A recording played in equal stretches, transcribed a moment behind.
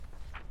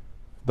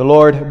The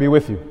Lord be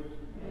with you.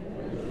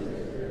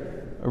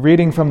 A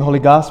reading from the Holy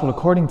Gospel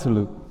according to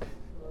Luke.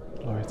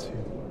 Glory to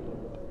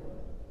you.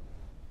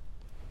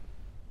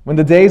 When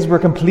the days were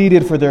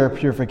completed for their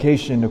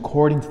purification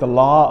according to the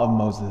law of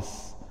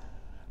Moses,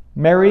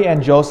 Mary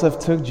and Joseph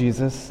took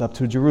Jesus up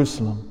to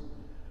Jerusalem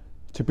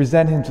to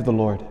present him to the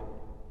Lord,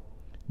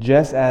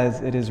 just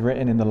as it is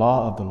written in the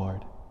law of the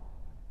Lord.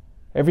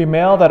 Every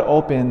male that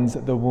opens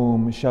the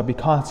womb shall be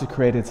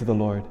consecrated to the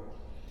Lord,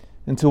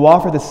 and to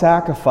offer the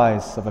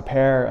sacrifice of a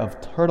pair of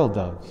turtle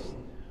doves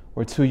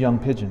or 2 young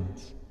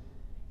pigeons,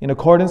 in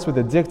accordance with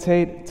the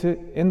dictate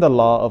in the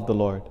law of the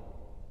Lord.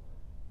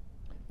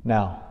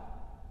 Now,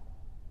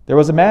 there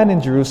was a man in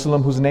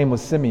Jerusalem whose name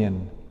was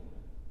Simeon.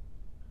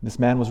 This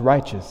man was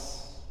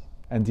righteous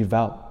and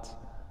devout,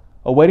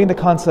 awaiting the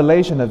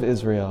consolation of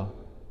Israel,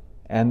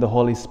 and the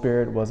Holy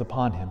Spirit was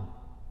upon him.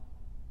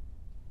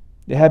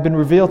 It had been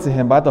revealed to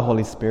him by the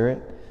Holy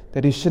Spirit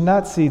that he should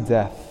not see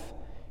death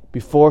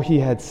before he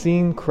had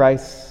seen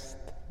Christ,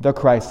 the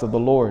Christ of the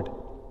Lord.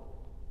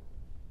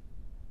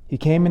 He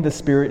came in the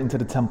Spirit into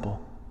the temple.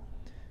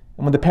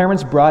 And when the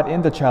parents brought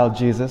in the child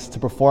Jesus to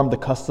perform the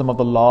custom of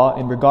the law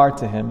in regard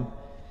to him,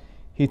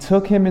 he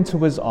took him into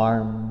his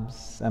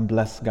arms and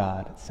blessed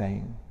God,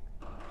 saying,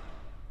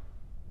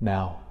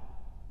 "Now,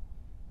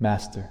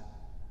 Master,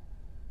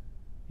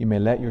 you may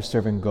let your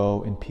servant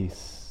go in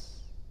peace,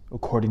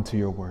 according to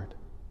your word.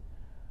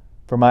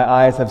 For my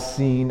eyes have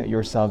seen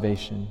your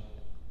salvation,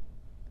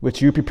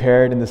 which you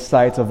prepared in the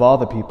sight of all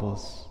the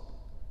peoples,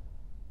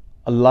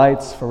 a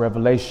light for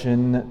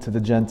revelation to the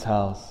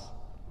Gentiles,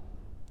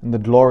 and the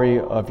glory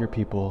of your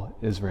people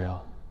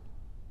Israel."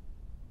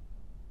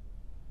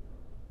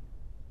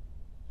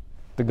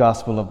 The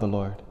Gospel of the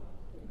Lord.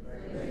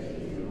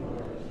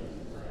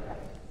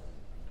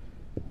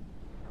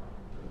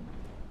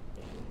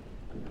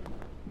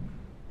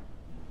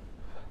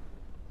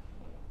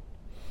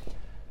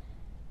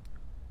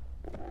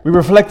 We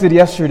reflected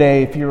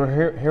yesterday, if you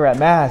were here at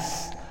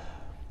Mass,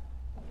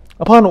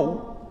 upon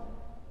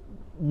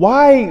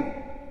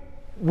why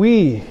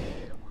we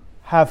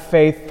have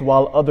faith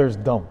while others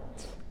don't.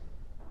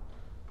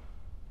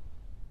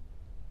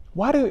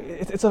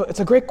 It's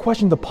a great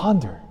question to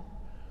ponder.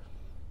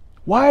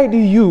 Why do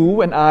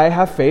you and I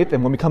have faith,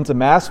 and when we come to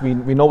Mass, we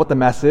know what the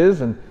Mass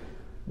is, and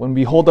when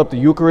we hold up the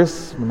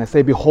Eucharist, when I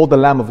say, "Behold the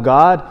Lamb of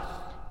God,"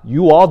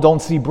 you all don't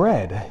see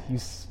bread. You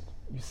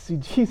see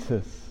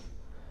Jesus.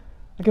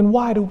 Again,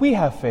 why do we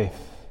have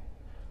faith?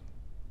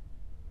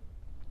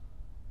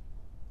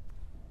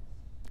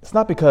 It's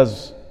not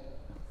because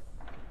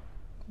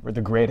we're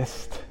the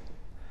greatest.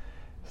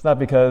 It's not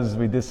because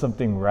we did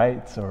something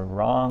right or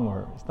wrong,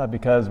 or it's not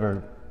because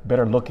we're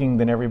better looking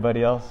than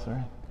everybody else,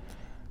 right?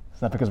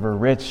 It's not because we're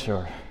rich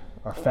or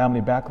our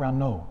family background.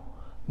 No,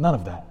 none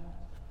of that.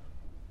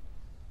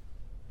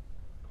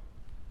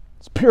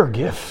 It's pure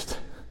gift,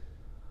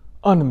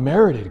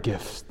 unmerited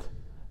gift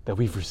that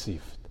we've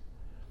received.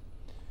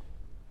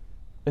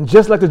 And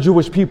just like the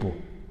Jewish people,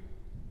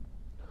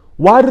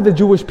 why did the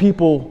Jewish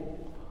people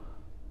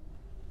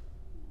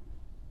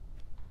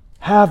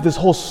have this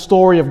whole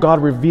story of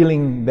God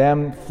revealing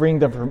them, freeing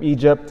them from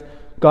Egypt,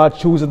 God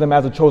choosing them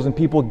as a chosen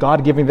people,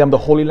 God giving them the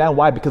Holy Land?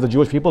 Why? Because the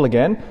Jewish people,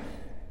 again,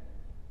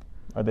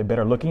 are they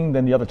better looking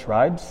than the other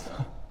tribes?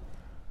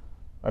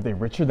 Are they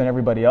richer than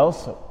everybody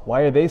else?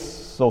 Why are they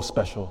so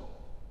special?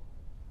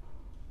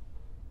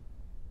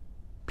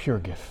 Pure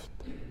gift.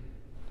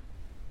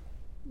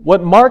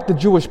 What marked the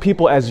Jewish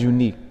people as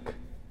unique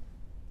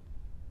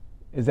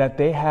is that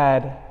they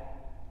had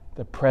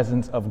the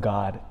presence of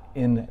God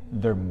in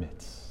their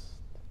midst.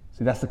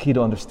 See, that's the key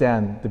to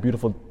understand the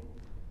beautiful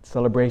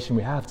celebration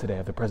we have today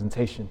of the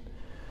presentation.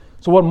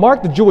 So what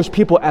marked the Jewish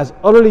people as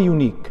utterly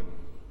unique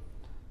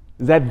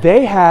is that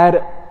they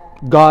had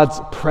God's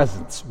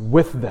presence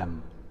with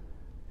them.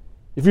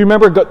 If you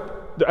remember,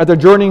 as they're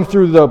journeying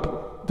through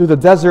the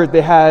desert, they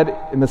had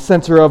in the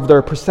center of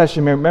their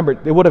procession, remember,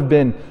 there would have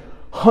been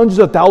hundreds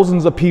of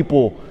thousands of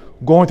people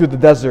going through the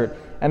desert,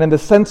 and in the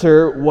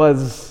center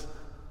was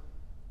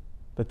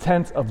the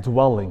tent of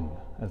dwelling,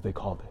 as they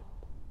called it,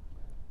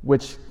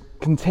 which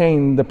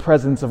contained the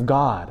presence of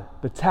God,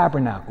 the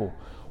tabernacle.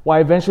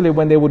 Why eventually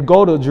when they would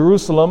go to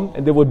Jerusalem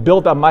and they would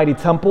build that mighty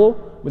temple,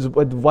 which is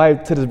why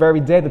to this very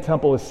day the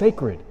temple is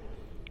sacred,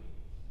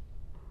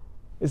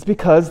 it's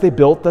because they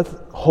built the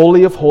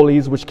Holy of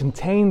Holies, which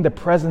contained the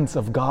presence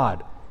of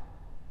God.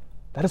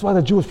 That is why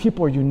the Jewish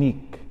people are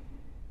unique,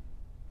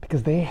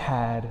 because they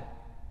had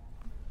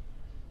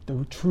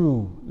the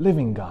true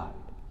living God.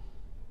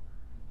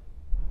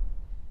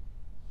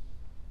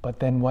 But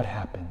then what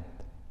happened?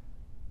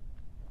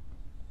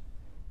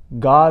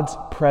 God's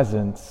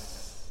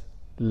presence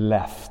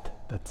left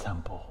the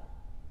temple.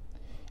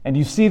 And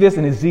you see this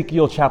in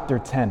Ezekiel chapter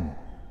 10.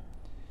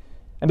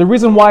 And the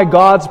reason why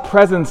God's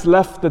presence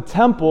left the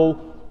temple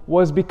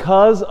was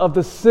because of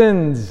the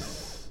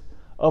sins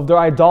of their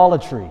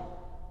idolatry.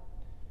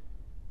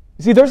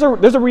 You see, there's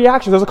a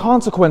reaction, there's a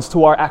consequence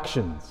to our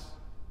actions.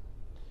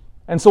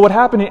 And so what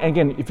happened,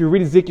 again, if you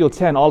read Ezekiel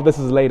 10, all this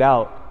is laid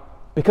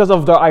out. Because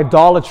of their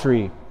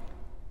idolatry,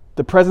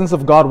 The presence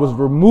of God was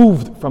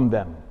removed from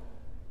them.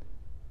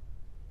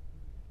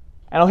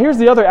 And now here's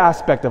the other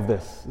aspect of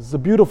this. This is a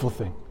beautiful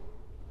thing.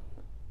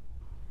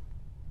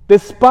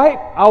 Despite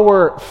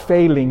our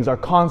failings, our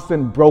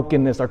constant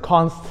brokenness, our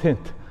constant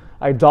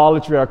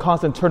idolatry, our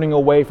constant turning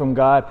away from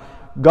God,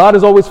 God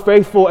is always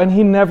faithful and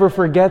He never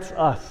forgets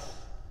us.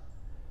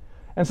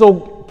 And so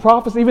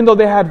prophets, even though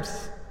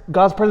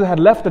God's presence had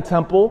left the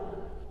temple,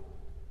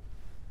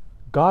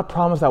 God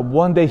promised that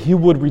one day He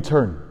would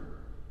return.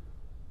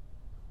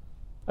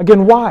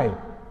 Again, why?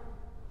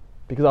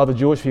 Because are the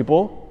Jewish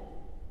people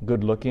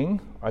good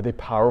looking? Are they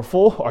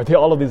powerful? Are they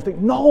all of these things?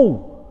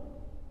 No!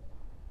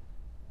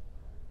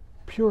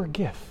 Pure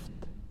gift.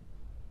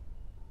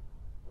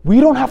 We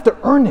don't have to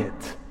earn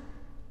it.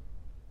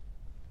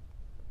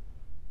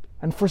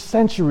 And for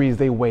centuries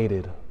they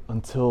waited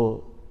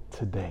until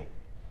today.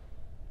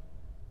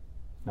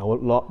 Now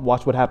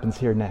watch what happens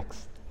here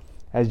next.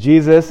 As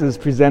Jesus is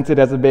presented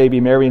as a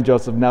baby, Mary and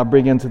Joseph now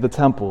bring him to the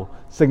temple,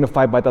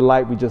 signified by the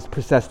light we just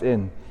processed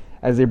in.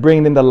 As they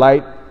bring in the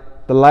light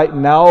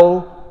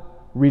now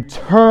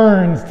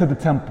returns to the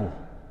temple.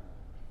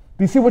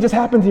 Do you see what just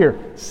happened here?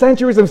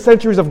 Centuries and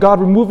centuries of God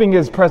removing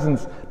His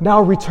presence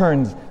now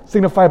returns,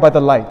 signified by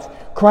the light.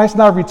 Christ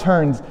now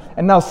returns,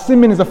 and now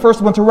Simeon is the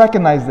first one to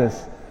recognize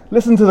this.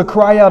 Listen to the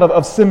cry out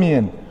of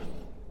Simeon.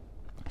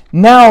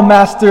 Now,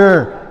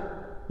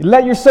 Master,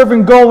 let your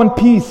servant go in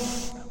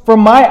peace. For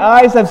my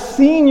eyes have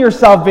seen your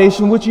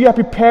salvation, which you have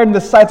prepared in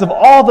the sights of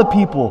all the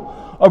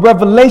people, a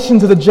revelation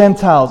to the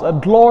Gentiles, a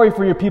glory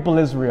for your people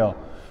Israel.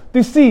 Do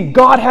you see,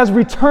 God has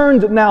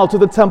returned now to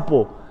the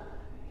temple.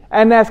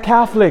 And as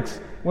Catholics,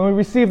 when we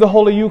receive the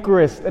Holy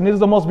Eucharist, and this is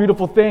the most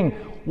beautiful thing,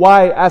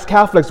 why as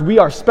Catholics we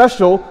are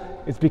special,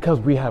 it's because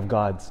we have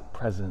God's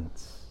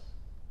presence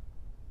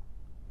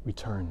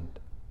returned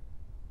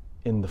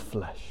in the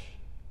flesh.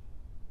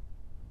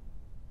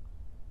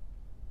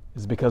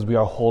 Is it because we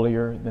are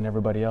holier than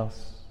everybody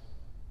else?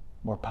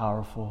 More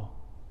powerful?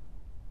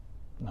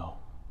 No.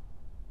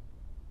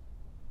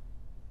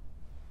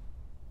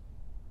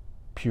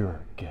 Pure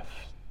gift.